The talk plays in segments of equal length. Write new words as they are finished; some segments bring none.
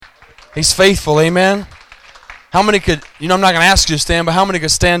He's faithful, amen. How many could, I'm not going to ask you to stand, but how many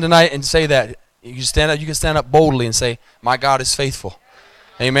could stand tonight and say that? You can stand up boldly and say, my God is faithful.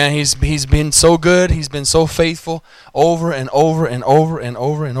 Amen. He's been so good. He's been so faithful over and over and over and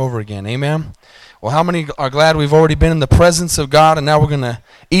over and over again. Amen. Well, how many are glad we've already been in the presence of God and now we're going to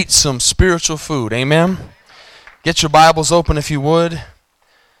eat some spiritual food? Amen. Get your Bibles open, if you would,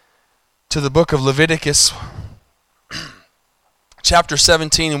 to the book of Leviticus, chapter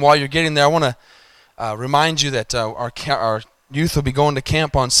 17. And while you're getting there, I want to remind you that our youth will be going to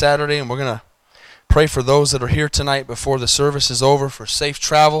camp on Saturday, and we're going to pray for those that are here tonight before the service is over for safe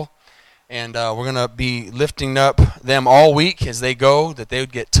travel. And we're going to be lifting up them all week as they go, that they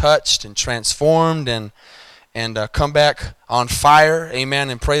would get touched and transformed and come back on fire.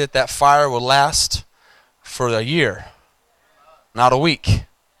 Amen. And pray that that fire will last for a year, not a week.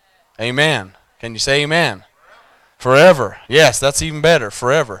 Amen. Can you say amen? Forever. Yes, that's even better.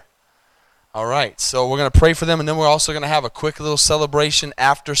 Forever. All right. So we're going to pray for them, and then we're also going to have a quick little celebration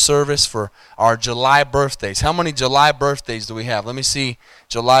after service for our July birthdays. How many July birthdays do we have? Let me see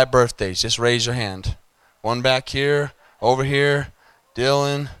July birthdays. Just raise your hand. One back here, over here,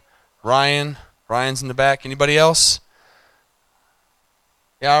 Dylan, Ryan. Ryan's in the back. Anybody else?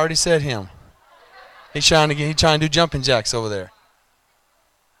 Yeah, I already said him. He's trying to do jumping jacks over there.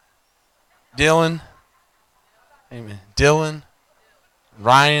 Dylan. Amen. Dylan.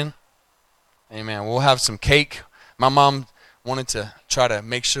 Ryan. Amen. We'll have some cake. My mom wanted to try to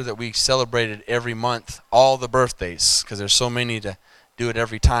make sure that we celebrated every month, all the birthdays, because there's so many to do it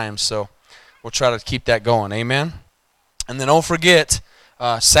every time. So we'll try to keep that going. Amen. And then don't forget,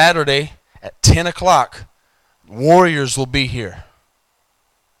 Saturday at 10 o'clock, Warriors will be here.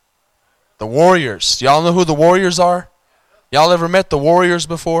 The Warriors. Y'all know who the Warriors are? Y'all ever met the Warriors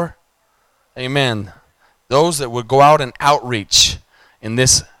before? Amen. Those that would go out and outreach in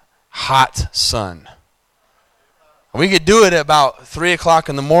this hot sun. We could do it at about 3 o'clock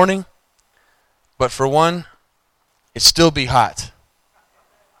in the morning, but for one, it'd still be hot.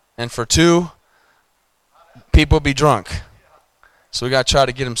 And for two, people would be drunk. So we got to try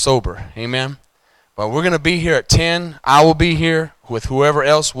to get them sober. Amen. But we're going to be here at 10. I will be here with whoever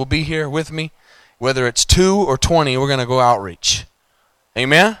else will be here with me. Whether it's 2 or 20, we're going to go outreach.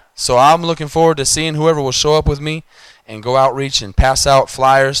 Amen. So I'm looking forward to seeing whoever will show up with me and go outreach and pass out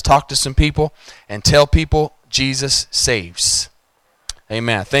flyers, talk to some people, and tell people Jesus saves.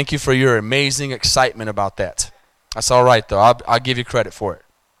 Amen. Thank you for your amazing excitement about that. That's all right, though. I'll give you credit for it.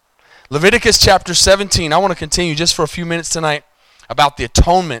 Leviticus chapter 17. I want to continue just for a few minutes tonight about the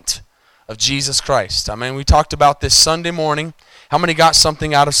atonement of Jesus Christ. I mean, we talked about this Sunday morning. How many got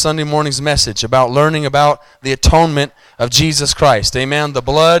something out of Sunday morning's message about learning about the atonement of Jesus Christ? Amen. The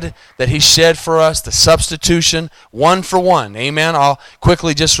blood that he shed for us, the substitution, one for one. Amen. I'll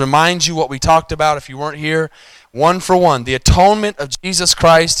quickly just remind you what we talked about if you weren't here. One for one. The atonement of Jesus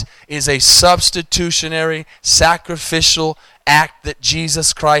Christ is a substitutionary, sacrificial act that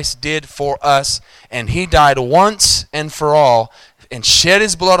Jesus Christ did for us. And he died once and for all and shed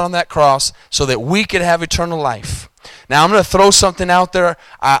his blood on that cross so that we could have eternal life. Now, I'm going to throw something out there.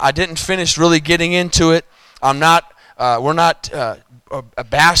 I didn't finish really getting into it. We're not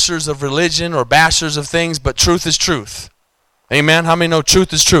bashers of religion or bashers of things, but truth is truth. Amen? How many know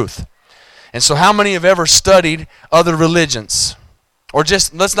truth is truth? And so how many have ever studied other religions? Or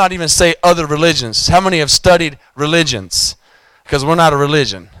just, let's not even say other religions. How many have studied religions? Because we're not a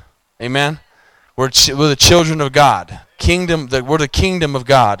religion. Amen? We're the children of God. We're the kingdom of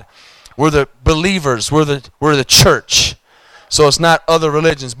God. We're the believers. We're the church. So it's not other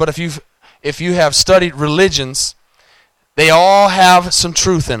religions. But if you have studied religions, they all have some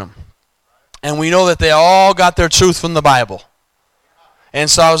truth in them. And we know that they all got their truth from the Bible. And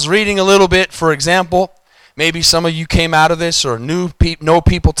so I was reading a little bit, for example, maybe some of you came out of this or know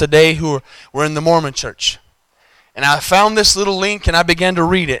people today who were in the Mormon church. And I found this little link and I began to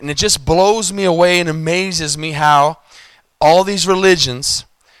read it. And it just blows me away and amazes me how all these religions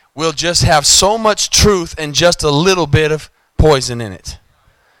will just have so much truth and just a little bit of poison in it.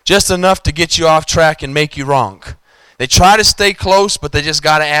 Just enough to get you off track and make you wrong. They try to stay close, but they just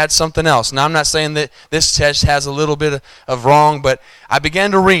got to add something else. Now, I'm not saying that this text has a little bit of wrong, but I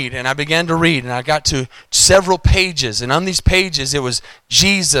began to read, and I got to several pages. And on these pages, it was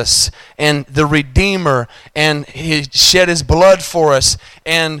Jesus and the Redeemer, and he shed his blood for us,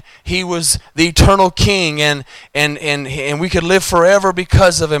 and he was the eternal King, and we could live forever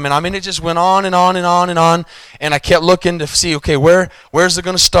because of him. And I mean, it just went on and on and on and on, and I kept looking to see, okay, where's it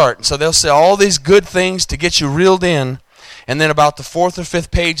going to start? And so they'll say all these good things to get you reeled in. And then about the 4th or 5th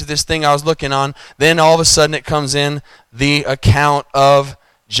page of this thing I was looking on, then all of a sudden it comes in the account of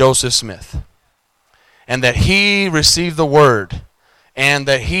Joseph Smith. And that he received the word. And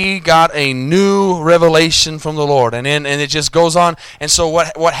that he got a new revelation from the Lord. And it just goes on. And so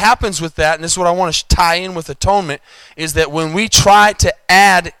what happens with that, and this is what I want to tie in with atonement, is that when we try to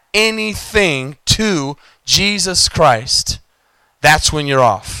add anything to Jesus Christ, that's when you're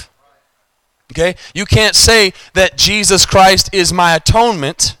off. Okay? You can't say that Jesus Christ is my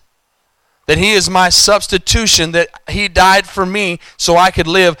atonement, that he is my substitution, that he died for me so I could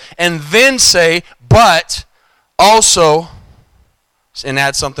live, and then say, but also, and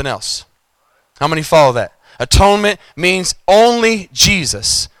add something else. How many follow that? Atonement means only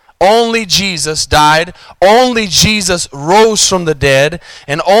Jesus. Only Jesus died. Only Jesus rose from the dead.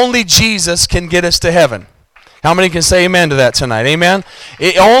 And only Jesus can get us to heaven. How many can say amen to that tonight? Amen?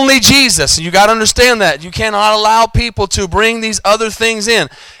 Only Jesus. You got to understand that. You cannot allow people to bring these other things in.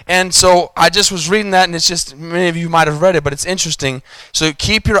 And so I just was reading that, and it's just, many of you might have read it, but it's interesting. So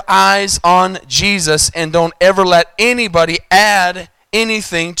keep your eyes on Jesus, and don't ever let anybody add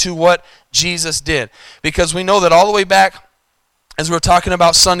anything to what Jesus did. Because we know that all the way back, as we were talking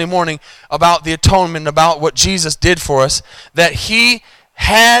about Sunday morning, about the atonement, about what Jesus did for us, that he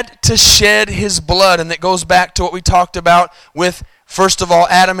had to shed his blood. And that goes back to what we talked about with, first of all,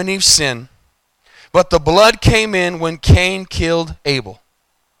 Adam and Eve's sin. But the blood came in when Cain killed Abel.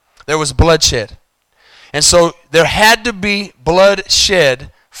 There was bloodshed. And so there had to be blood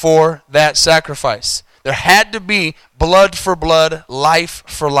shed for that sacrifice. There had to be blood for blood, life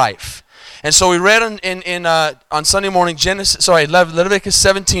for life. And so we read on Sunday morning, Leviticus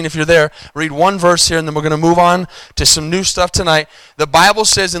 17, if you're there, read one verse here, and then we're going to move on to some new stuff tonight. The Bible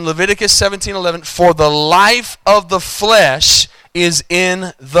says in Leviticus 17:11, for the life of the flesh is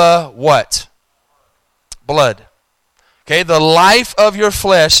in the what? Blood. Okay, the life of your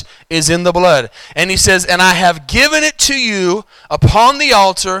flesh is in the blood. And he says, and I have given it to you upon the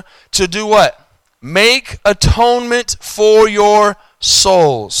altar to do what? Make atonement for your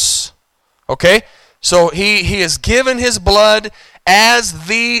souls. Okay? So he has given his blood as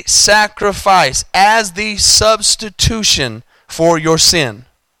the sacrifice, as the substitution for your sin.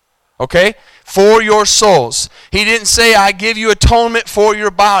 Okay? For your souls. He didn't say, I give you atonement for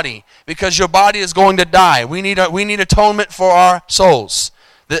your body, because your body is going to die. We need atonement for our souls.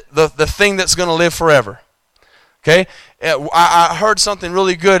 The thing that's going to live forever. Okay? I heard something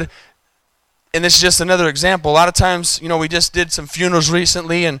really good. And this is just another example. A lot of times, we just did some funerals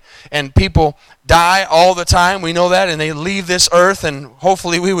recently, and people die all the time. We know that, and they leave this earth, and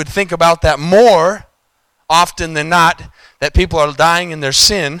hopefully we would think about that more often than not, that people are dying in their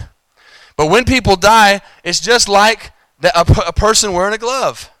sin. But when people die, it's just like a person wearing a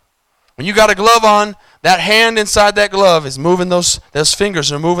glove. When you got a glove on, that hand inside that glove is moving, those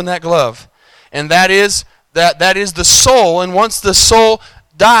fingers are moving that glove. And that is the soul, and once the soul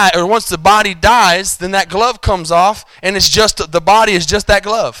once the body dies, then that glove comes off, and it's just the body is just that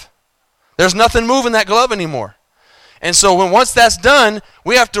glove. There's nothing moving that glove anymore. And so once that's done,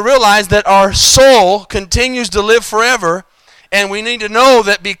 we have to realize that our soul continues to live forever, and we need to know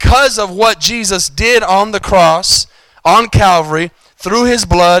that because of what Jesus did on the cross, on Calvary, through his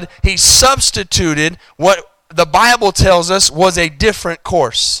blood, he substituted what the Bible tells us was a different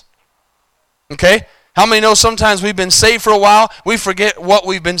course. Okay? How many know sometimes we've been saved for a while, we forget what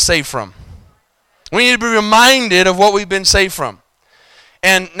we've been saved from? We need to be reminded of what we've been saved from.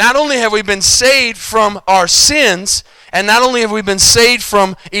 And not only have we been saved from our sins, and not only have we been saved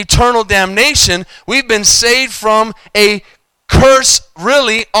from eternal damnation, we've been saved from a curse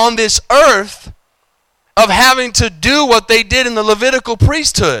really on this earth of having to do what they did in the Levitical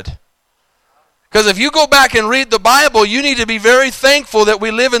priesthood. Because if you go back and read the Bible, you need to be very thankful that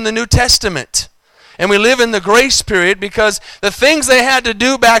we live in the New Testament. And we live in the grace period, because the things they had to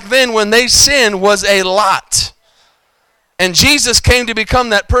do back then when they sinned was a lot. And Jesus came to become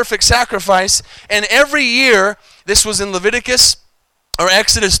that perfect sacrifice. And every year, this was in Leviticus, or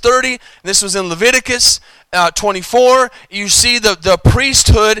Exodus 30, this was in Leviticus 24, you see the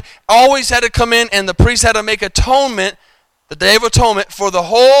priesthood always had to come in, and the priest had to make atonement, the Day of Atonement, for the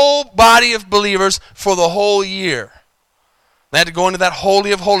whole body of believers for the whole year. They had to go into that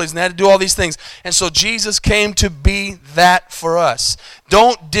Holy of Holies, and they had to do all these things. And so Jesus came to be that for us.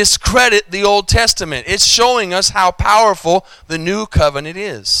 Don't discredit the Old Testament. It's showing us how powerful the New Covenant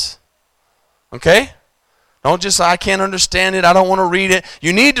is. Okay? Don't just, I can't understand it, I don't want to read it.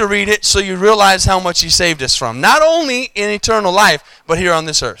 You need to read it so you realize how much he saved us from. Not only in eternal life, but here on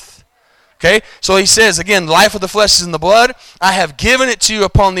this earth. Okay, so he says, again, life of the flesh is in the blood. I have given it to you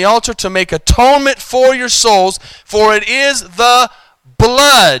upon the altar to make atonement for your souls, for it is the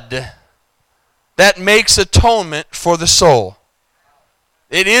blood that makes atonement for the soul.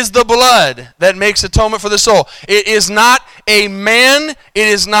 It is the blood that makes atonement for the soul. It is not a man. It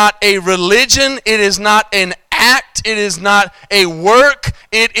is not a religion. It is not an act. It is not a work.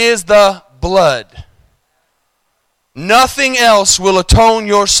 It is the blood. Nothing else will atone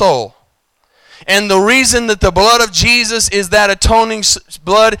your soul. And the reason that the blood of Jesus is that atoning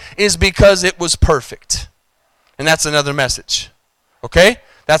blood is because it was perfect. And that's another message. Okay?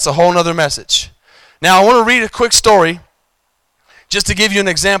 That's a whole other message. Now I want to read a quick story just to give you an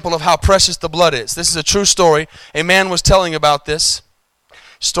example of how precious the blood is. This is a true story. A man was telling about this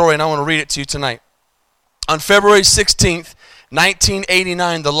story, and I want to read it to you tonight. On February 16th,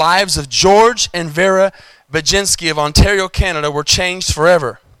 1989, the lives of George and Vera Baginski of Ontario, Canada were changed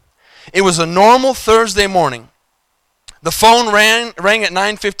forever. It was a normal Thursday morning. The phone rang at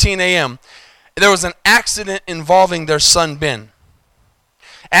 9:15 a.m. There was an accident involving their son, Ben.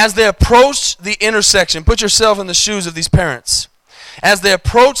 As they approached the intersection, put yourself in the shoes of these parents. As they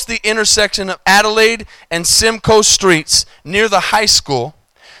approached the intersection of Adelaide and Simcoe Streets near the high school,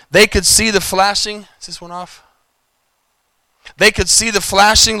 they could see the flashing, is this one off? They could see the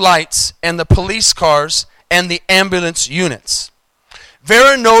flashing lights and the police cars and the ambulance units.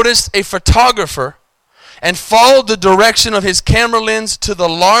 Vera noticed a photographer and followed the direction of his camera lens to the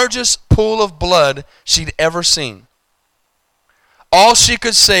largest pool of blood she'd ever seen. All she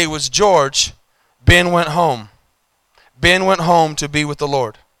could say was, "George, Ben went home. Ben went home to be with the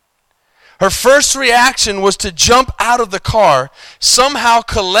Lord." Her first reaction was to jump out of the car, somehow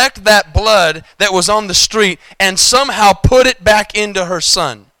collect that blood that was on the street, and somehow put it back into her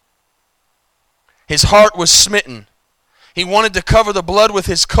son. His heart was smitten. He wanted to cover the blood with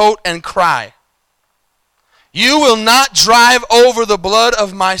his coat and cry, "You will not drive over the blood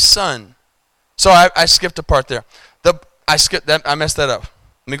of my son." So I skipped a part there. I messed that up.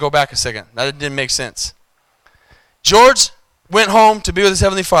 Let me go back a second. That didn't make sense. George went home to be with his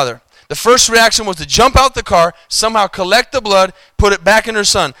Heavenly Father. The first reaction was to jump out the car, somehow collect the blood, put it back in her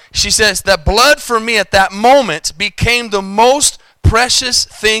son. She says, that blood for me at that moment became the most precious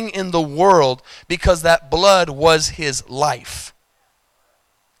thing in the world because that blood was his life.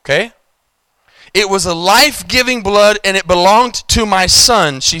 Okay? It was a life-giving blood, and it belonged to my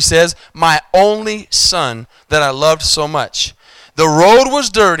son, she says, my only son that I loved so much. The road was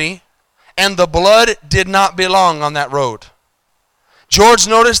dirty, and the blood did not belong on that road. George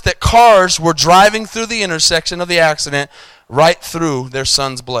noticed that cars were driving through the intersection of the accident right through their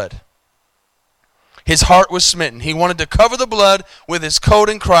son's blood. His heart was smitten. He wanted to cover the blood with his coat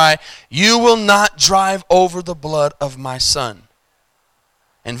and cry, "You will not drive over the blood of my son."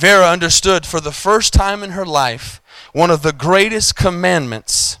 And Vera understood for the first time in her life one of the greatest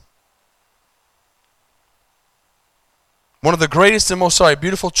commandments, one of the greatest and most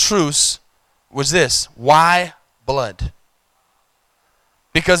beautiful truths was this: why blood?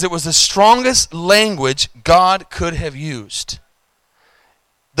 Because it was the strongest language God could have used.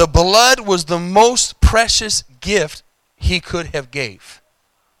 The blood was the most precious gift he could have gave.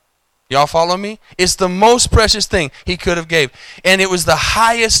 Y'all follow me? It's the most precious thing he could have gave. And it was the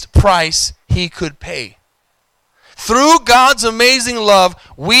highest price he could pay. Through God's amazing love,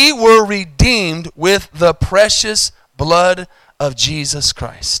 we were redeemed with the precious blood of Jesus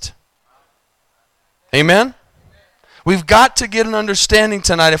Christ. Amen? We've got to get an understanding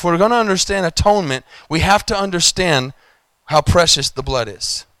tonight. If we're going to understand atonement, we have to understand how precious the blood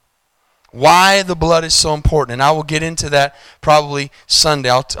is. Why the blood is so important. And I will get into that probably Sunday.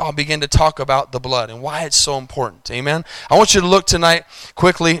 I'll begin to talk about the blood and why it's so important. Amen? I want you to look tonight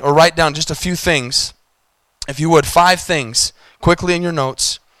quickly, or write down just a few things, if you would, 5 things quickly in your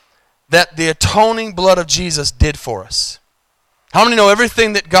notes that the atoning blood of Jesus did for us. How many know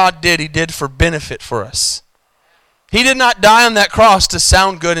everything that God did, he did for benefit for us? He did not die on that cross to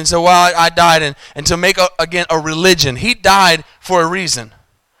sound good and say, well, I died, and to make, again, a religion. He died for a reason.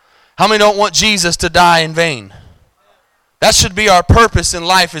 How many don't want Jesus to die in vain? That should be our purpose in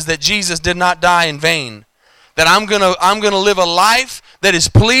life, is that Jesus did not die in vain. That I'm gonna live a life that is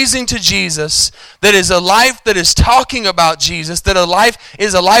pleasing to Jesus, that is a life that is talking about Jesus, that a life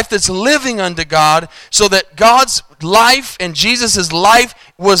is a life that's living unto God, so that God's life and Jesus' life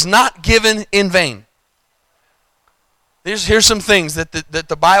was not given in vain. Here's some things that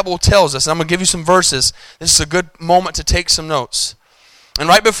the Bible tells us. I'm going to give you some verses. This is a good moment to take some notes. And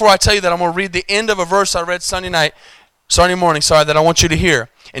right before I tell you that, I'm going to read the end of a verse I read Sunday morning, that I want you to hear.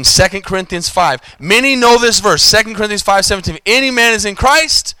 In 2 Corinthians 5. Many know this verse, 2 Corinthians 5:17. If any man is in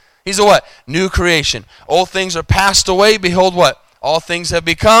Christ, he's a what? New creation. Old things are passed away. Behold what? All things have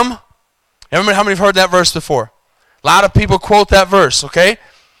become. Remember how many have heard that verse before? A lot of people quote that verse, okay?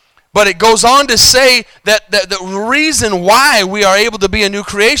 But it goes on to say that the reason why we are able to be a new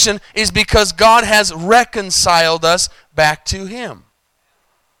creation is because God has reconciled us back to Him.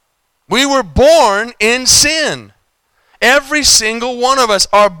 We were born in sin. Every single one of us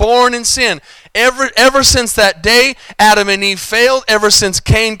are born in sin. Ever since that day Adam and Eve failed, ever since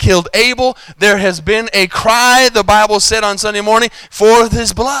Cain killed Abel, there has been a cry, the Bible said on Sunday morning, for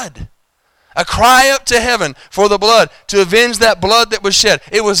His blood. A cry up to heaven for the blood, to avenge that blood that was shed.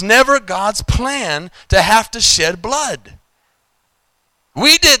 It was never God's plan to have to shed blood.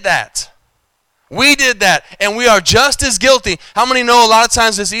 We did that. We did that, and we are just as guilty. How many know a lot of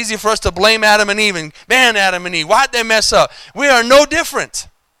times it's easy for us to blame Adam and Eve, and man, Adam and Eve, why'd they mess up? We are no different.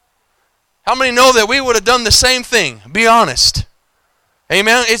 How many know that we would have done the same thing? Be honest.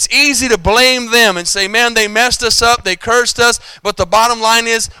 Amen. It's easy to blame them and say, man, they messed us up, they cursed us, but the bottom line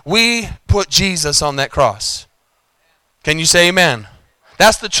is we put Jesus on that cross. Can you say amen?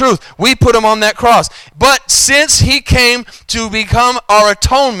 That's the truth. We put Him on that cross. But since He came to become our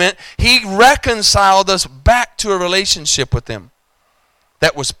atonement, He reconciled us back to a relationship with Him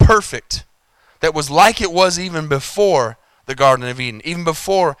that was perfect, that was like it was even before the Garden of Eden, even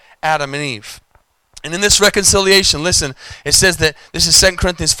before Adam and Eve. And in this reconciliation, listen, it says that, this is 2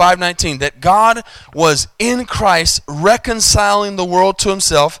 Corinthians 5:19, that God was in Christ reconciling the world to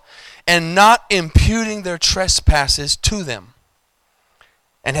Himself and not imputing their trespasses to them,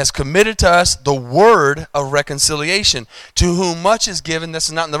 and has committed to us the word of reconciliation. To whom much is given, this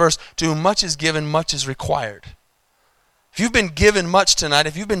is not in the verse, to whom much is given, much is required. If you've been given much tonight,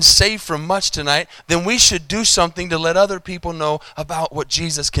 if you've been saved from much tonight, then we should do something to let other people know about what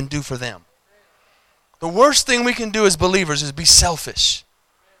Jesus can do for them. The worst thing we can do as believers is be selfish.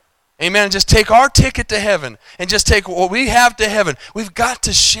 Amen. Just take our ticket to heaven and just take what we have to heaven. We've got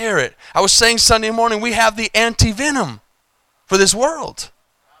to share it. I was saying Sunday morning, we have the anti-venom for this world.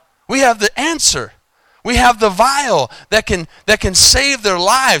 We have the answer. We have the vial that can save their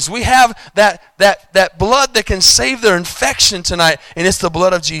lives. We have that blood that can save their infection tonight, and it's the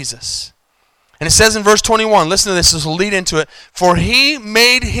blood of Jesus. And it says in verse 21, listen to this will lead into it. For He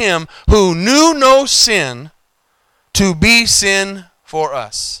made Him who knew no sin to be sin for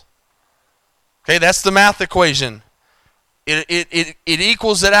us. Okay, that's the math equation. It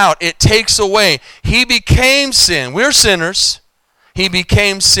equals it out. It takes away. He became sin. We're sinners. He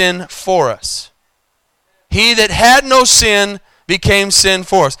became sin for us. He that had no sin became sin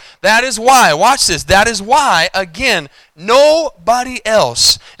for us. That is why, watch this, that is why, again, nobody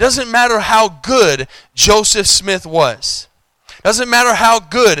else, doesn't matter how good Joseph Smith was, doesn't matter how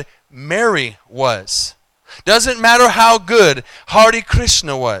good Mary was, doesn't matter how good Hare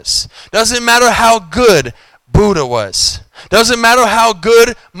Krishna was, doesn't matter how good Buddha was, doesn't matter how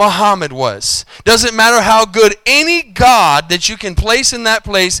good Muhammad was, doesn't matter how good any God that you can place in that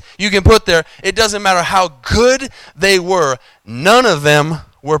place, you can put there, it doesn't matter how good they were, none of them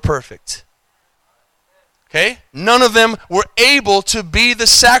were perfect. Okay? None of them were able to be the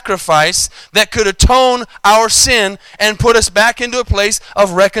sacrifice that could atone our sin and put us back into a place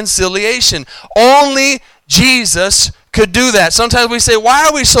of reconciliation. Only Jesus could do that. Sometimes we say, why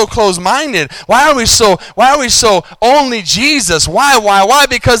are we so close-minded? Why are we so only Jesus? Why?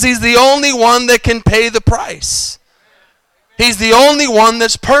 Because He's the only one that can pay the price. He's the only one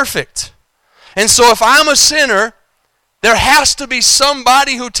that's perfect. And so if I'm a sinner, there has to be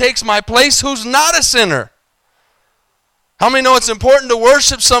somebody who takes my place who's not a sinner. How many know it's important to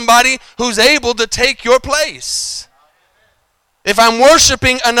worship somebody who's able to take your place? If I'm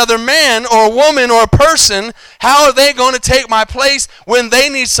worshiping another man or a woman or a person, how are they going to take my place when they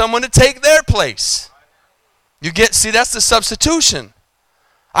need someone to take their place? See, that's the substitution.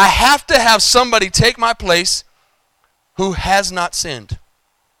 I have to have somebody take my place who has not sinned,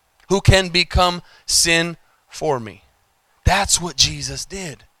 who can become sin for me. That's what Jesus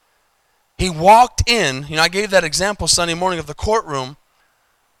did. He walked in, I gave that example Sunday morning of the courtroom,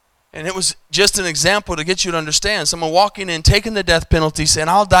 and it was just an example to get you to understand. Someone walking in, taking the death penalty, saying,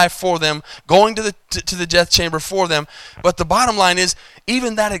 I'll die for them, going to the death chamber for them. But the bottom line is,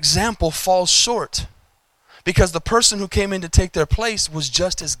 even that example falls short. Because the person who came in to take their place was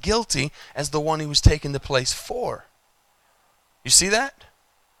just as guilty as the one he was taking the place for. You see that?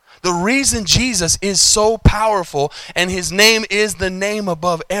 The reason Jesus is so powerful and His name is the name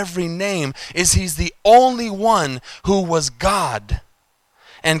above every name is He's the only one who was God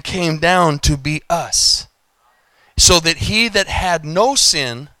and came down to be us, so that He that had no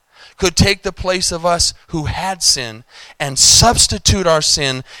sin could take the place of us who had sin and substitute our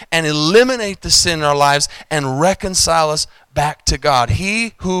sin and eliminate the sin in our lives and reconcile us back to God.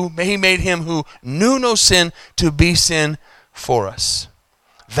 He made Him who knew no sin to be sin for us.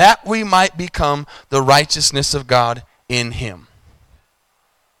 that we might become the righteousness of God in him.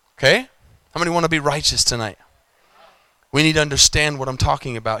 Okay? How many want to be righteous tonight? We need to understand what I'm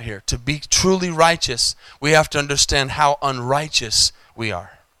talking about here. To be truly righteous, we have to understand how unrighteous we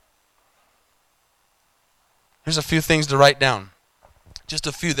are. Here's a few things to write down. Just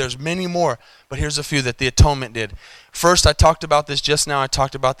a few. There's many more, but here's a few that the atonement did. First, I talked about this just now. I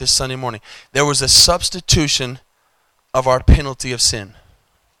talked about this Sunday morning. There was a substitution of our penalty of sin.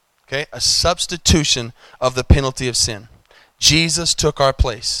 Okay? A substitution of the penalty of sin. Jesus took our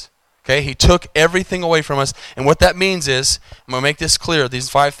place. Okay? He took everything away from us. And what that means is, I'm going to make this clear, these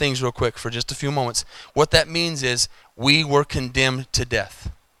 5 things real quick for just a few moments. What that means is we were condemned to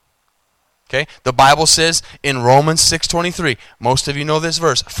death. Okay? The Bible says in Romans 6:23, most of you know this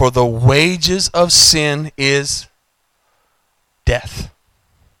verse, for the wages of sin is death.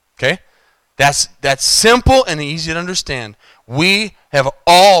 Okay? That's simple and easy to understand. We have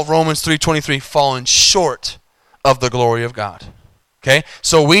all, Romans 3:23, fallen short of the glory of God. Okay?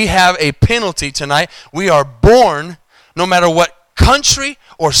 So we have a penalty tonight. We are born, no matter what country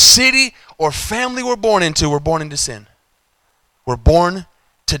or city or family we're born into sin. We're born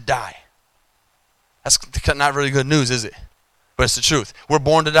to die. That's not really good news, is it? But it's the truth. We're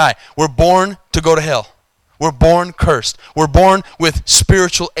born to die. We're born to go to hell. We're born cursed. We're born with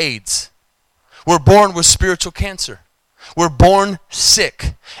spiritual AIDS. We're born with spiritual cancer. We're born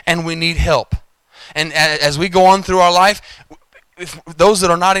sick, and we need help. And as we go on through our life, if those that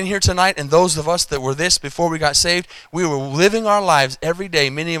are not in here tonight and those of us that were this before we got saved, we were living our lives every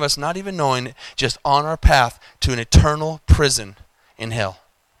day, many of us not even knowing it, just on our path to an eternal prison in hell.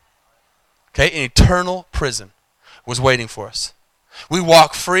 Okay, an eternal prison was waiting for us. We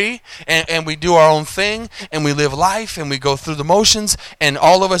walk free and we do our own thing and we live life and we go through the motions, and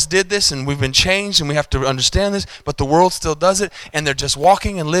all of us did this and we've been changed and we have to understand this, but the world still does it, and they're just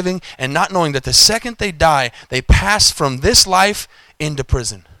walking and living and not knowing that the second they die, they pass from this life into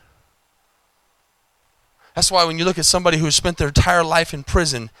prison. That's why when you look at somebody who spent their entire life in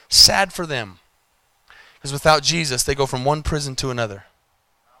prison, sad for them. Because without Jesus, they go from one prison to another.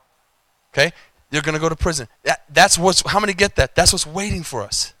 Okay? You're going to go to prison. That's what's, how many get that? That's what's waiting for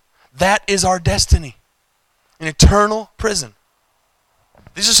us. That is our destiny. An eternal prison.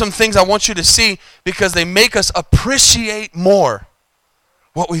 These are some things I want you to see because they make us appreciate more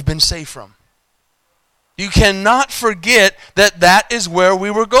what we've been saved from. You cannot forget that that is where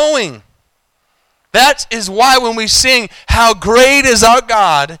we were going. That is why when we sing, "How Great Is Our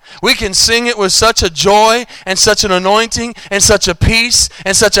God," we can sing it with such a joy and such an anointing and such a peace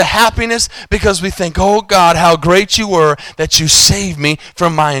and such a happiness, because we think, "Oh God, how great you were that you saved me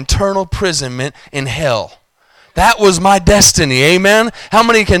from my eternal imprisonment in hell." That was my destiny, amen? How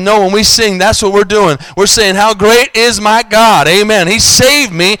many can know when we sing, that's what we're doing? We're saying, "How great is my God," amen? He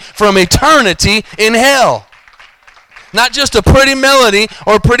saved me from eternity in hell. Not just a pretty melody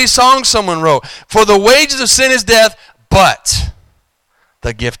or a pretty song someone wrote. For the wages of sin is death, but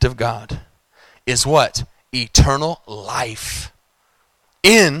the gift of God is what? Eternal life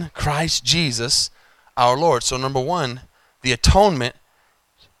in Christ Jesus our Lord. So number one, the atonement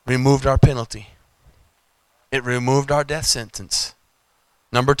removed our penalty. It removed our death sentence.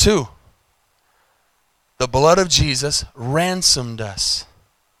 Number two, the blood of Jesus ransomed us.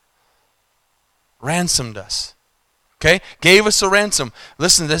 Ransomed us. Okay? Gave us a ransom.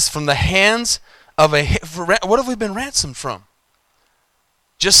 Listen to this. From the hands of what have we been ransomed from?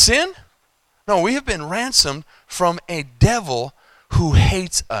 Just sin? No, we have been ransomed from a devil who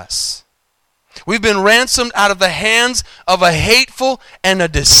hates us. We've been ransomed out of the hands of a hateful and a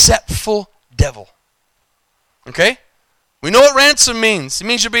deceitful devil. Okay? We know what ransom means. It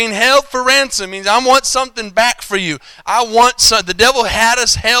means you're being held for ransom. It means I want something back for you. The devil had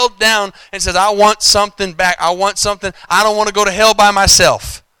us held down and says, "I want something back. I want something. I don't want to go to hell by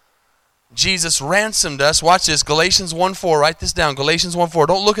myself." Jesus ransomed us. Watch this. Galatians 1:4. Write this down. Galatians 1:4.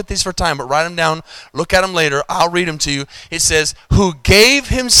 Don't look at these for time, but write them down. Look at them later. I'll read them to you. It says, "Who gave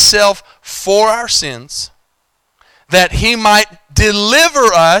himself for our sins, that he might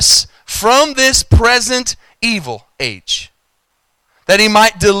deliver us from this present evil age." That he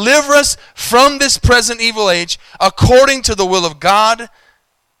might deliver us from this present evil age according to the will of God,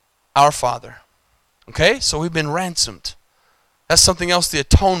 our Father. Okay? So we've been ransomed. That's something else the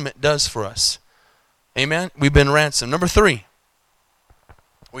atonement does for us. Amen? We've been ransomed. Number three,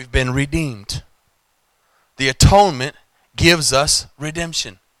 we've been redeemed. The atonement gives us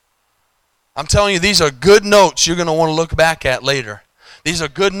redemption. I'm telling you, these are good notes you're going to want to look back at later. These are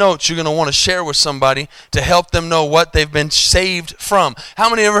good notes you're going to want to share with somebody to help them know what they've been saved from. How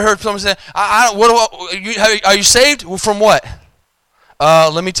many ever heard someone say, are you saved from what?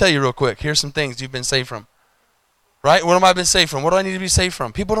 Let me tell you real quick. Here's some things you've been saved from. Right? What have I been saved from? What do I need to be saved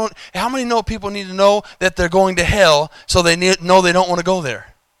from? How many know people need to know that they're going to hell so they know they don't want to go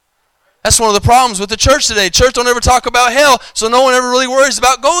there? That's one of the problems with the church today. Church don't ever talk about hell, so no one ever really worries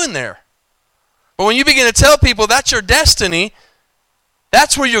about going there. But when you begin to tell people that's your destiny,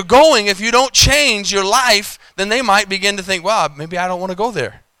 that's where you're going. If you don't change your life, then they might begin to think, wow, maybe I don't want to go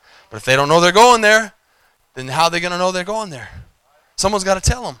there. But if they don't know they're going there, then how are they going to know they're going there? Someone's got to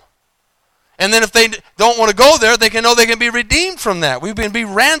tell them. And then if they don't want to go there, they can know they can be redeemed from that. We can be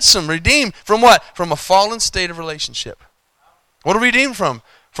ransomed, redeemed from what? From a fallen state of relationship. What are we redeemed from?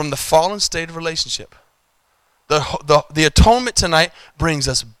 From the fallen state of relationship. The atonement tonight brings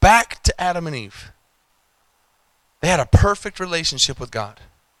us back to Adam and Eve. They had a perfect relationship with God.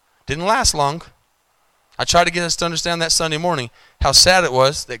 Didn't last long. I tried to get us to understand that Sunday morning how sad it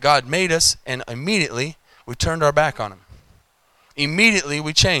was that God made us and immediately we turned our back on Him. Immediately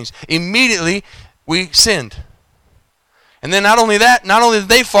we changed. Immediately we sinned. And then not only that, not only did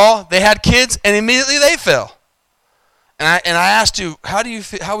they fall, they had kids and immediately they fell. And I asked you,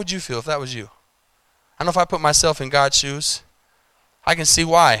 how would you feel if that was you? I know if I put myself in God's shoes, I can see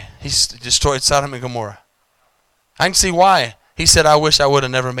why He destroyed Sodom and Gomorrah. I can see why He said, I wish I would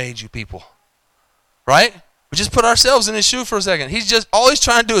have never made you people. Right? We just put ourselves in His shoe for a second. All He's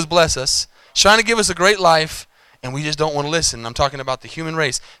trying to do is bless us. He's trying to give us a great life. And we just don't want to listen. I'm talking about the human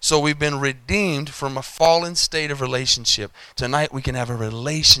race. So we've been redeemed from a fallen state of relationship. Tonight we can have a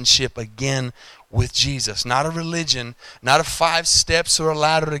relationship again with Jesus. Not a religion, not a 5 steps or a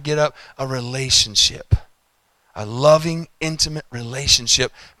ladder to get up. A relationship. A loving, intimate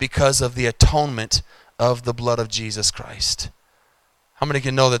relationship because of the atonement of the blood of Jesus Christ. How many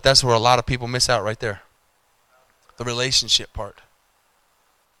can know that that's where a lot of people miss out right there? The relationship part.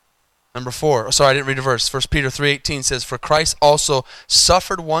 Number 4, sorry, I didn't read a verse. 1 Peter 3:18 says, for Christ also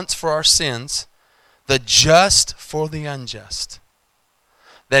suffered once for our sins, the just for the unjust,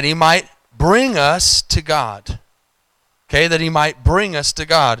 that He might bring us to God. Okay, that He might bring us to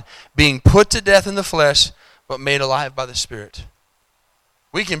God, being put to death in the flesh, but made alive by the Spirit.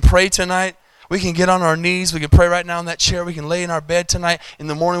 We can pray tonight. We can get on our knees. We can pray right now in that chair. We can lay in our bed tonight. In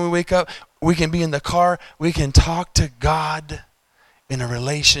the morning we wake up. We can be in the car. We can talk to God in a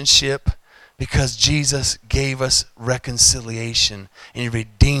relationship because Jesus gave us reconciliation and He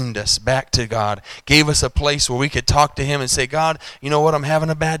redeemed us back to God. Gave us a place where we could talk to Him and say, God, you know what, I'm having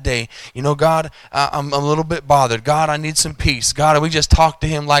a bad day. You know, God, I'm a little bit bothered. God, I need some peace. God, and we just talk to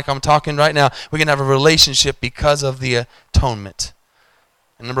Him like I'm talking right now. We can have a relationship because of the atonement.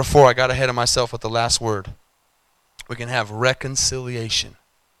 And number 4, I got ahead of myself with the last word. We can have reconciliation.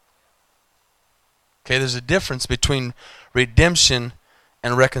 Okay, there's a difference between redemption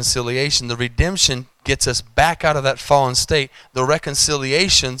and reconciliation. The redemption gets us back out of that fallen state. The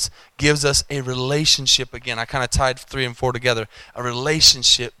reconciliations gives us a relationship again. I kind of tied 3 and 4 together. A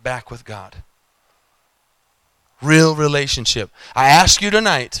relationship back with God. Real relationship. I ask you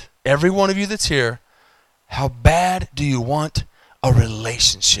tonight, every one of you that's here, how bad do you want a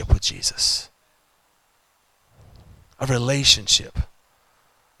relationship with Jesus? A relationship.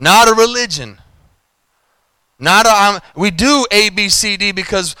 Not a religion. We do A, B, C, D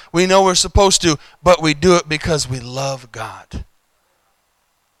because we know we're supposed to, but we do it because we love God.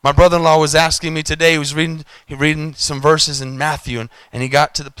 My brother-in-law was asking me today, he was reading some verses in Matthew, and he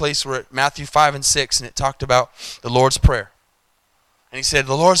got to the place where Matthew 5 and 6, and it talked about the Lord's Prayer. And he said,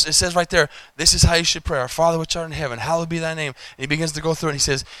 it says right there, this is how you should pray. Our Father which art in heaven, hallowed be thy name. And he begins to go through it,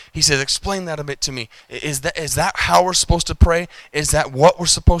 and he says, explain that a bit to me. Is that how we're supposed to pray? Is that what we're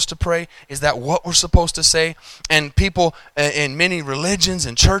supposed to pray? Is that what we're supposed to say? And people in many religions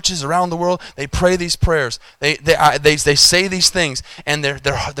and churches around the world, they pray these prayers. They say these things, and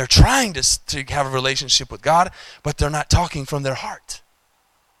they're trying to have a relationship with God, but they're not talking from their heart.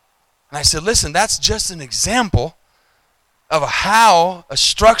 And I said, listen, that's just an example of how a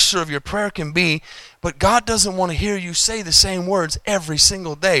structure of your prayer can be, but God doesn't want to hear you say the same words every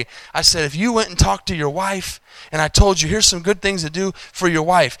single day. I said, if you went and talked to your wife, and I told you, here's some good things to do for your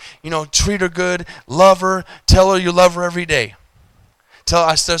wife. You know, treat her good, love her, tell her you love her every day.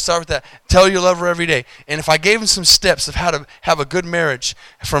 I start with that. Tell her you love her every day. And if I gave him some steps of how to have a good marriage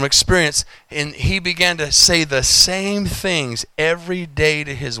from experience, and he began to say the same things every day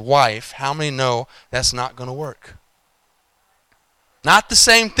to his wife, how many know that's not going to work? Not the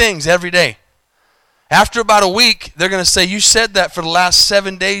same things every day. After about a week, they're going to say, you said that for the last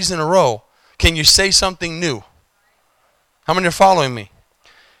 7 days in a row. Can you say something new? How many are following me?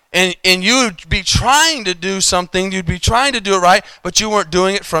 And you'd be trying to do something, you'd be trying to do it right, but you weren't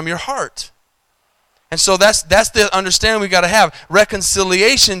doing it from your heart. And so that's the understanding we got to have.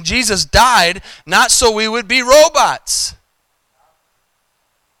 Reconciliation, Jesus died not so we would be robots.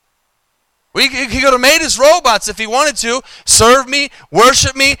 He could have made us robots if he wanted to. Serve me,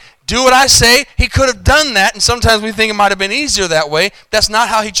 worship me, do what I say. He could have done that, and sometimes we think it might have been easier that way. That's not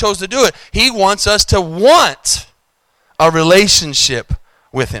how he chose to do it. He wants us to want a relationship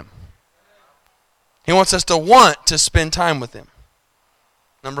with him. He wants us to want to spend time with him.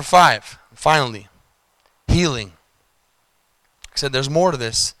 Number 5, finally, healing. I said there's more to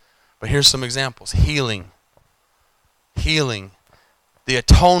this, but here's some examples. Healing. Healing. The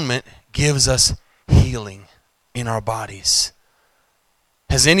atonement gives us healing in our bodies.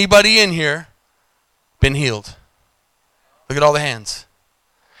 Has anybody in here been healed? Look at all the hands.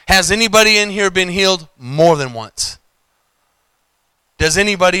 Has anybody in here been healed more than once? Does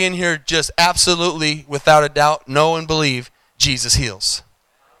anybody in here just absolutely, without a doubt, know and believe Jesus heals?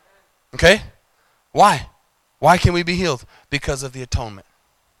 Okay? Why? Why can we be healed? Because of the atonement.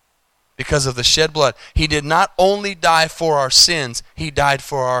 Because of the shed blood. He did not only die for our sins, he died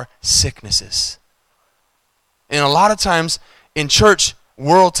for our sicknesses. And a lot of times in church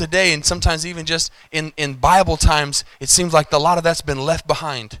world today, and sometimes even just in Bible times, it seems like a lot of that's been left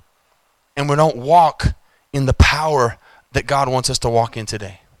behind. And we don't walk in the power that God wants us to walk in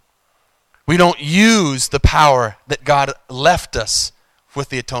today. We don't use the power that God left us with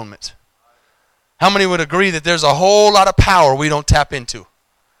the atonement. How many would agree that there's a whole lot of power we don't tap into?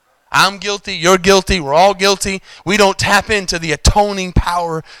 I'm guilty, you're guilty, we're all guilty. We don't tap into the atoning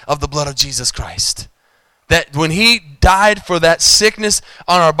power of the blood of Jesus Christ. That when he died for that sickness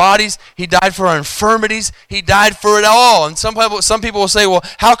on our bodies, he died for our infirmities, he died for it all. And some people will say, well,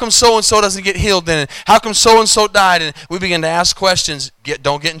 how come so-and-so doesn't get healed then? How come so-and-so died? And we begin to ask questions.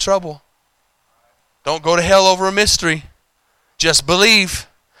 Don't get in trouble. Don't go to hell over a mystery. Just believe.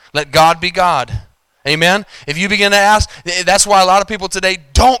 Let God be God. Amen? If you begin to ask, that's why a lot of people today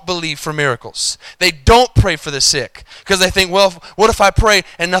don't believe for miracles. They don't pray for the sick. Because they think, well, what if I pray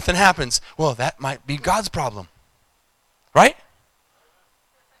and nothing happens? Well, that might be God's problem. Right?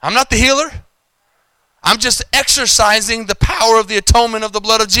 I'm not the healer. I'm just exercising the power of the atonement of the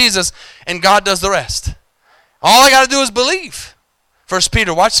blood of Jesus, and God does the rest. All I got to do is believe. 1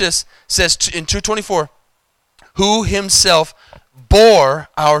 Peter, watch this, says in 2:24, who himself bore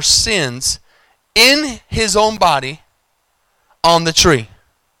our sins in his own body on the tree.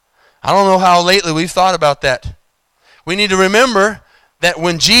 I don't know how lately we've thought about that. We need to remember that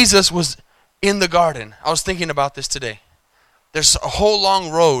when Jesus was in the garden, I was thinking about this today. There's a whole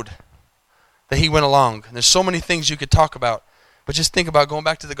long road that he went along. There's so many things you could talk about, but just think about going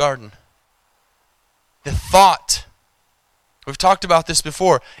back to the garden. The thought, we've talked about this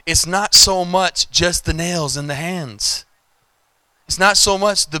before, it's not so much just the nails in the hands. It's not so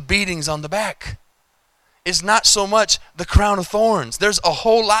much the beatings on the back. It's not so much the crown of thorns. There's a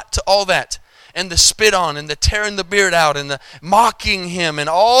whole lot to all that. And the spit on, and the tearing the beard out, and the mocking him, and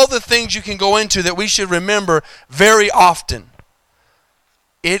all the things you can go into that we should remember very often.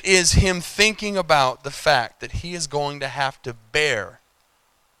 It is him thinking about the fact that he is going to have to bear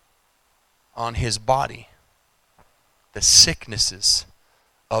on his body the sicknesses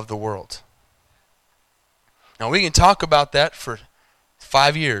of the world. Now we can talk about that for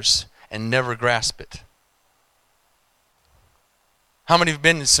 5 years and never grasp it. How many have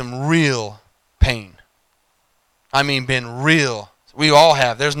been in some real pain? I mean, been real. We all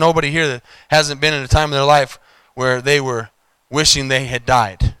have. There's nobody here that hasn't been in a time in their life where they were wishing they had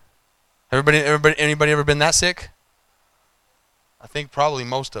died. Anybody ever been that sick? I think probably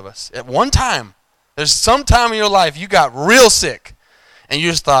most of us. At one time, there's some time in your life you got real sick, and you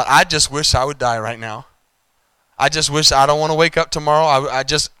just thought, I just wish I would die right now. I just wish I don't want to wake up tomorrow. I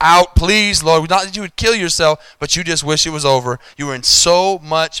just out, please, Lord. Not that you would kill yourself, but you just wish it was over. You were in so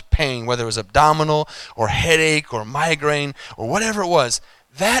much pain, whether it was abdominal or headache or migraine or whatever it was.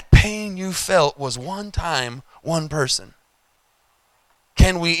 That pain you felt was one time, one person.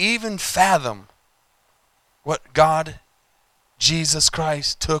 Can we even fathom what God, Jesus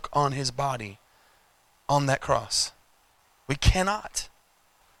Christ, took on his body on that cross? We cannot.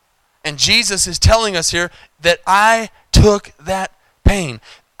 And Jesus is telling us here that I took that pain.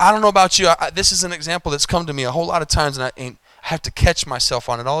 I don't know about you. This is an example that's come to me a whole lot of times, and I have to catch myself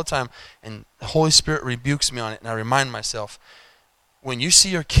on it all the time. And the Holy Spirit rebukes me on it, and I remind myself, when you see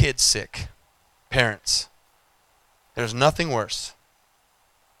your kids sick, parents, there's nothing worse.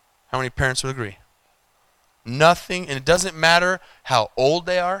 How many parents would agree? Nothing, and it doesn't matter how old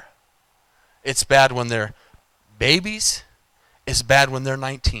they are. It's bad when they're babies. It's bad when they're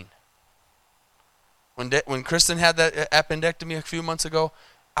 19. When Kristen had that appendectomy a few months ago,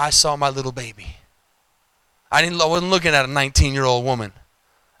 I saw my little baby. I wasn't looking at a 19-year-old woman.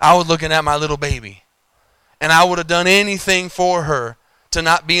 I was looking at my little baby. And I would have done anything for her to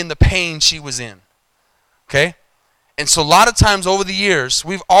not be in the pain she was in. Okay? And so a lot of times over the years,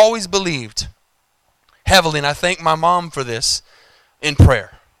 we've always believed heavily, and I thank my mom for this, in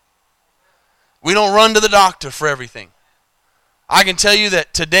prayer. We don't run to the doctor for everything. I can tell you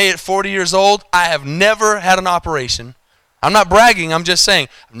that today at 40 years old, I have never had an operation. I'm not bragging, I'm just saying.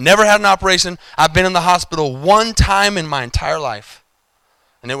 I've never had an operation. I've been in the hospital one time in my entire life.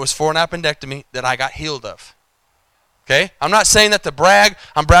 And it was for an appendectomy that I got healed of. Okay? I'm not saying that to brag.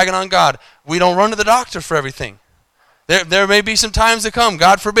 I'm bragging on God. We don't run to the doctor for everything. There may be some times to come,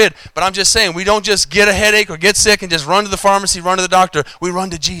 God forbid. But I'm just saying, we don't just get a headache or get sick and just run to the pharmacy, run to the doctor. We run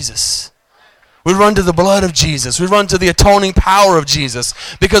to Jesus. We run to the blood of Jesus. We run to the atoning power of Jesus.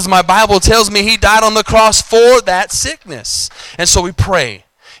 Because my Bible tells me he died on the cross for that sickness. And so we pray.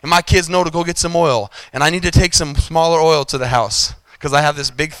 And my kids know to go get some oil. And I need to take some smaller oil to the house. Because I have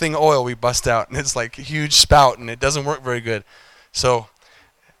this big thing of oil we bust out. And it's like a huge spout. And it doesn't work very good.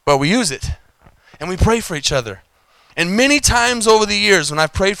 But we use it. And we pray for each other. And many times over the years when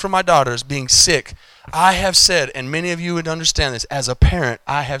I've prayed for my daughters being sick, I have said, and many of you would understand this, as a parent,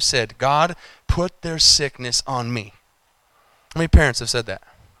 I have said, God, put their sickness on me. How many parents have said that?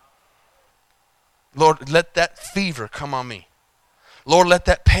 Lord, let that fever come on me. Lord, let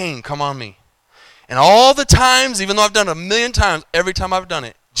that pain come on me. And all the times, even though I've done it 1,000,000 times, every time I've done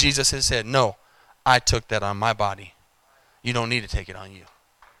it, Jesus has said, no, I took that on my body. You don't need to take it on you.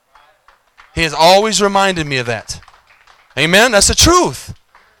 He has always reminded me of that. Amen? That's the truth.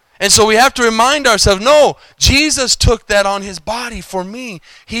 And so we have to remind ourselves, no, Jesus took that on his body for me.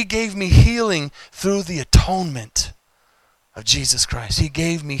 He gave me healing through the atonement of Jesus Christ. He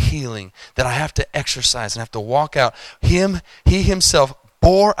gave me healing that I have to exercise and have to walk out. He himself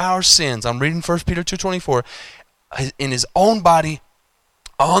bore our sins. I'm reading 1 Peter 2:24. In his own body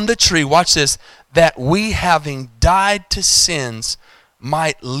on the tree, watch this, that we having died to sins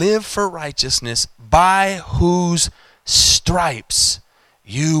might live for righteousness, by whose stripes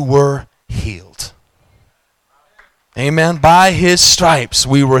you were healed. Amen. By his stripes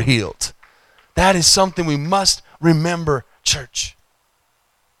we were healed. That is something we must remember, church.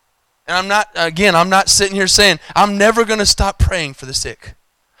 And I'm not sitting here saying, I'm never going to stop praying for the sick.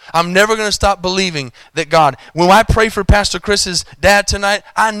 I'm never going to stop believing that God, when I pray for Pastor Chris's dad tonight,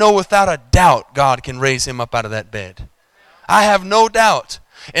 I know without a doubt God can raise him up out of that bed. I have no doubt.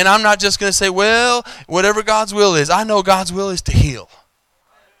 And I'm not just going to say, well, whatever God's will is. I know God's will is to heal.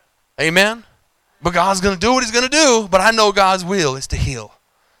 Amen? But God's going to do what he's going to do, but I know God's will is to heal.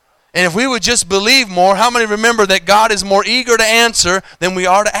 And if we would just believe more, how many remember that God is more eager to answer than we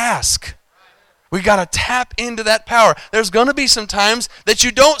are to ask? We got to tap into that power. There's going to be some times that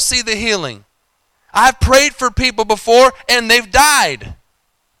you don't see the healing. I've prayed for people before and they've died.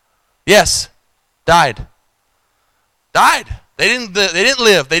 Yes, died. Died. They didn't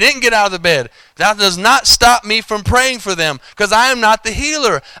live. They didn't get out of the bed. That does not stop me from praying for them because I am not the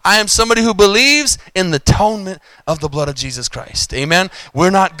healer. I am somebody who believes in the atonement of the blood of Jesus Christ. Amen? We're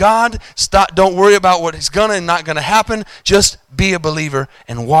not God. Don't worry about what is going to and not going to happen. Just be a believer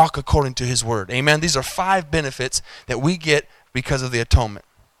and walk according to his word. Amen? These are 5 benefits that we get because of the atonement.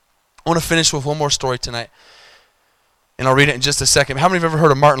 I want to finish with one more story tonight. And I'll read it in just a second. How many have ever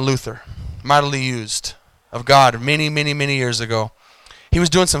heard of Martin Luther? Mightily used of God many, many, many years ago. He was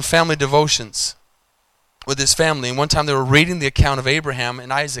doing some family devotions with his family. And one time they were reading the account of Abraham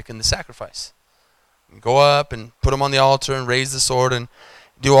and Isaac and the sacrifice. And go up and put them on the altar and raise the sword and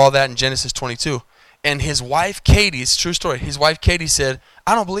do all that in Genesis 22. And his wife Katie, it's a true story, his wife Katie said,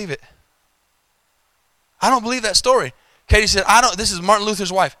 I don't believe it. I don't believe that story. Katie said, this is Martin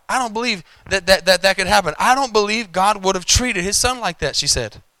Luther's wife. I don't believe that could happen. I don't believe God would have treated his son like that, she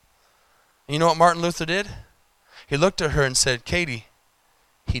said. And you know what Martin Luther did? He looked at her and said, Katie,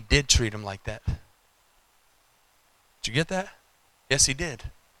 he did treat him like that. Did you get that? Yes, he did.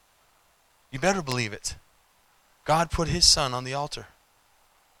 You better believe it. God put his son on the altar.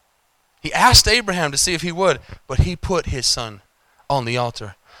 He asked Abraham to see if he would, but he put his son on the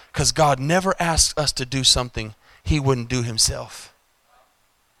altar. Because God never asks us to do something he wouldn't do himself.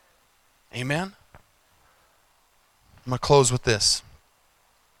 Amen? I'm going to close with this.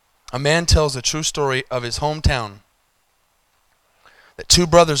 A man tells a true story of his hometown that 2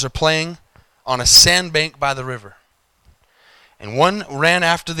 brothers are playing on a sandbank by the river. And one ran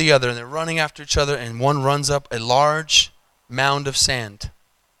after the other, and they're running after each other, and one runs up a large mound of sand.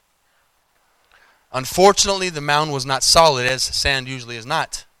 Unfortunately, the mound was not solid, as sand usually is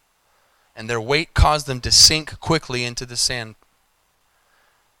not. And their weight caused them to sink quickly into the sand.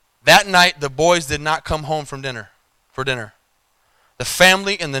 That night, the boys did not come home for dinner. The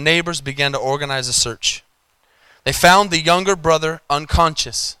family and the neighbors began to organize a search. They found the younger brother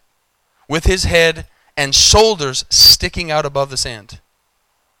unconscious, with his head and shoulders sticking out above the sand.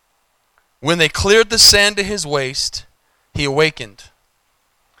 When they cleared the sand to his waist, he awakened.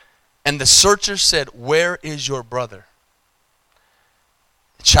 And the searchers said, "Where is your brother?"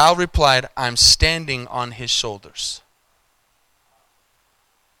 The child replied, "I'm standing on his shoulders."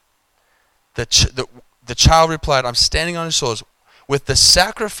 The child replied, "I'm standing on his shoulders." With the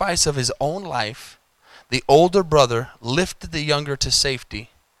sacrifice of his own life, the older brother lifted the younger to safety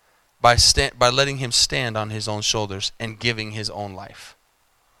by letting him stand on his own shoulders and giving his own life.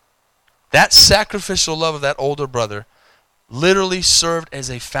 That sacrificial love of that older brother literally served as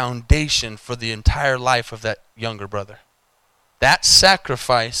a foundation for the entire life of that younger brother. That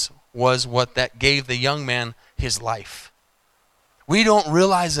sacrifice was what that gave the young man his life. We don't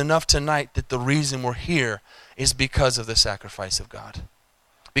realize enough tonight that the reason we're here is because of the sacrifice of God,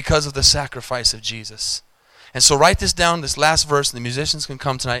 because of the sacrifice of Jesus. And so write this down, this last verse, and the musicians can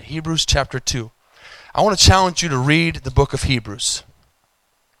come tonight, Hebrews chapter 2. I want to challenge you to read the book of Hebrews.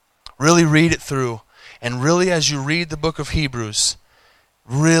 Really read it through. And really, as you read the book of Hebrews,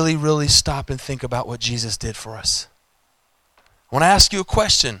 really, really stop and think about what Jesus did for us. I want to ask you a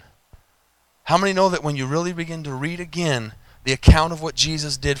question. How many know that when you really begin to read again the account of what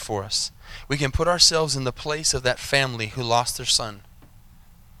Jesus did for us, we can put ourselves in the place of that family who lost their son?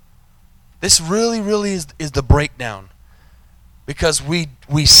 This really is the breakdown. Because we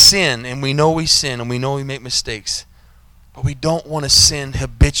sin, and we know we sin, and we know we make mistakes. But we don't want to sin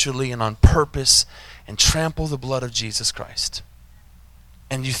habitually and on purpose and trample the blood of Jesus Christ.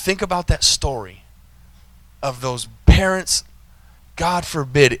 And you think about that story of those parents. God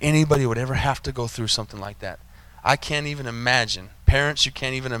forbid anybody would ever have to go through something like that. I can't even imagine. Parents, you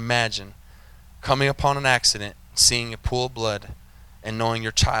can't even imagine coming upon an accident, seeing a pool of blood, and knowing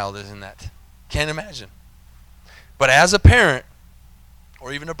your child is in that. Can't imagine. But as a parent,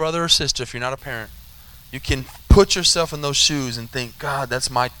 or even a brother or sister, if you're not a parent, you can put yourself in those shoes and think, God, that's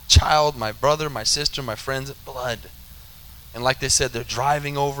my child, my brother, my sister, my friend's blood. And like they said, they're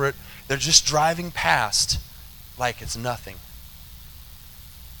driving over it. They're just driving past like it's nothing.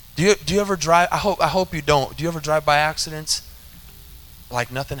 Do you ever drive? I hope you don't. Do you ever drive by accidents like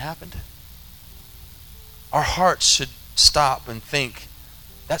nothing happened? Our hearts should stop and think,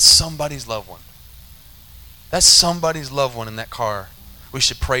 that's somebody's loved one. That's somebody's loved one in that car. We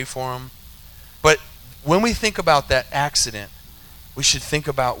should pray for them. But when we think about that accident, we should think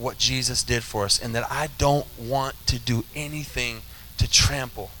about what Jesus did for us, and that I don't want to do anything to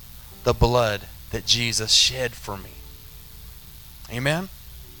trample the blood that Jesus shed for me. Amen?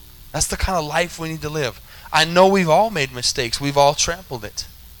 That's the kind of life we need to live. I know we've all made mistakes. We've all trampled it.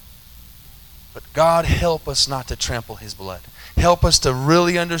 But God, help us not to trample His blood. Help us to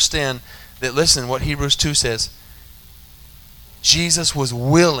really understand that, listen, what Hebrews 2 says, Jesus was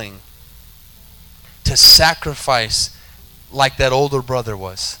willing to sacrifice like that older brother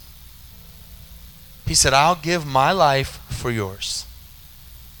was. He said, I'll give my life for yours.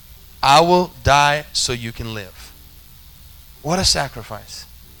 I will die so you can live. What a sacrifice.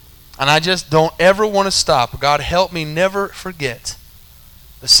 And I just don't ever want to stop. God, help me never forget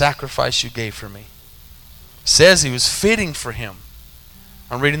the sacrifice you gave for me. It says he was fitting for him.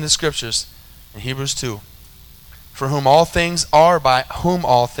 I'm reading the scriptures in Hebrews 2. For whom all things are, by whom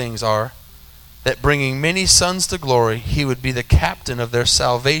all things are, that bringing many sons to glory, he would be the captain of their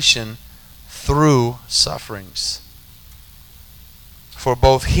salvation through sufferings. For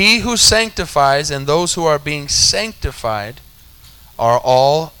both he who sanctifies and those who are being sanctified are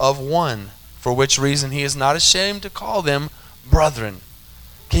all of one, for which reason he is not ashamed to call them brethren.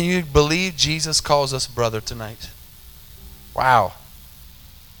 Can you believe Jesus calls us brother tonight? Wow.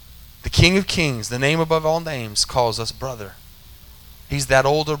 The King of Kings, the name above all names, calls us brother. He's that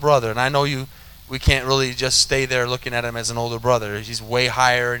older brother. And I know we can't really just stay there looking at him as an older brother. He's way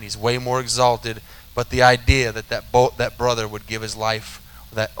higher and he's way more exalted. But the idea that brother would give his life,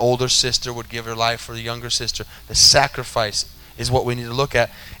 or that older sister would give her life for the younger sister, the sacrifice is what we need to look at.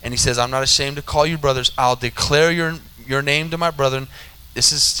 And he says, I'm not ashamed to call you brothers. I'll declare your name to my brethren.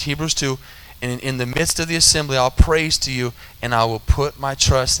 This is Hebrews 2. And in the midst of the assembly, I'll praise to you, and I will put my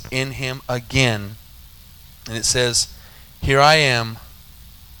trust in him again. And it says, here I am,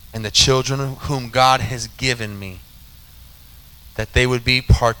 and the children whom God has given me, that they would be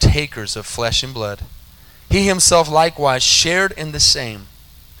partakers of flesh and blood. He himself likewise shared in the same,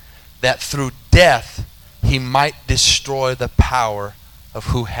 that through death he might destroy the power of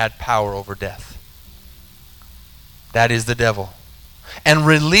who had power over death. That is the devil. and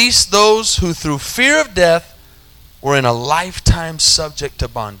release those who through fear of death were in a lifetime subject to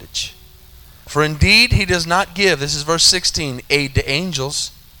bondage. For indeed he does not give," this is verse 16, "aid to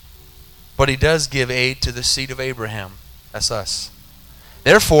angels, but he does give aid to the seed of Abraham." That's us.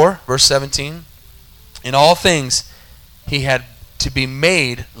 "Therefore," verse 17, "in all things he had to be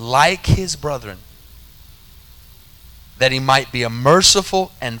made like his brethren, that he might be a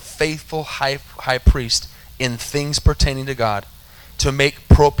merciful and faithful high priest in things pertaining to God, to make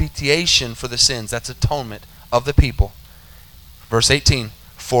propitiation for the sins," that's atonement, "of the people." Verse 18,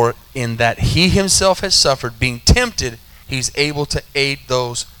 "For in that he himself has suffered, being tempted, he's able to aid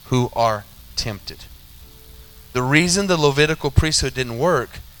those who are tempted." The reason the Levitical priesthood didn't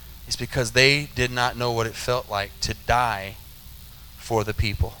work is because they did not know what it felt like to die for the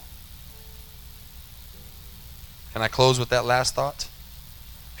people. Can I close with that last thought?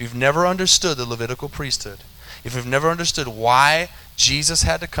 If you've never understood the Levitical priesthood, if you've never understood why Jesus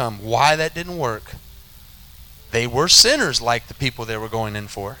had to come, why that didn't work, they were sinners like the people they were going in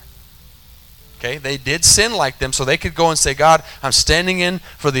for. Okay, they did sin like them, so they could go and say, "God, I'm standing in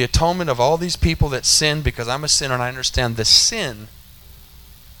for the atonement of all these people that sinned because I'm a sinner and I understand the sin."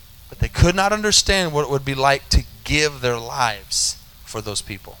 But they could not understand what it would be like to give their lives for those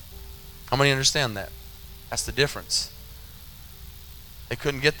people. How many understand that? That's the difference. They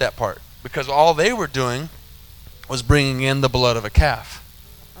couldn't get that part because all they were doing was bringing in the blood of a calf.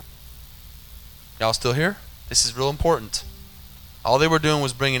 Y'all still here? This is real important. All they were doing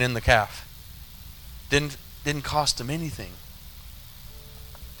was bringing in the calf. Didn't cost them anything.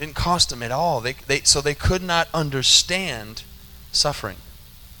 Didn't cost them at all. So they could not understand suffering.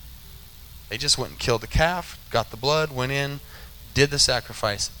 They just went and killed the calf, got the blood, went in, did the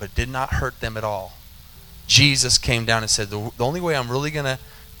sacrifice, but it did not hurt them at all. Jesus came down and said, the only way I'm really going to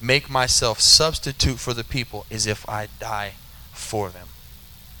make myself substitute for the people is if I die for them,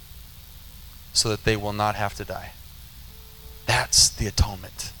 so that they will not have to die. That's the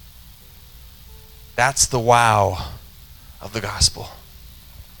atonement. That's the wow of the gospel.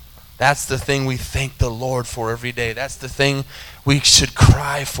 That's the thing we thank the Lord for every day. That's the thing we should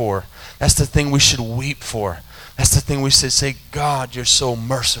cry for. That's the thing we should weep for. That's the thing we should say, "God, you're so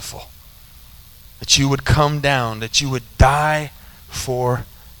merciful that you would come down, that you would die for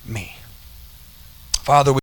me." Father,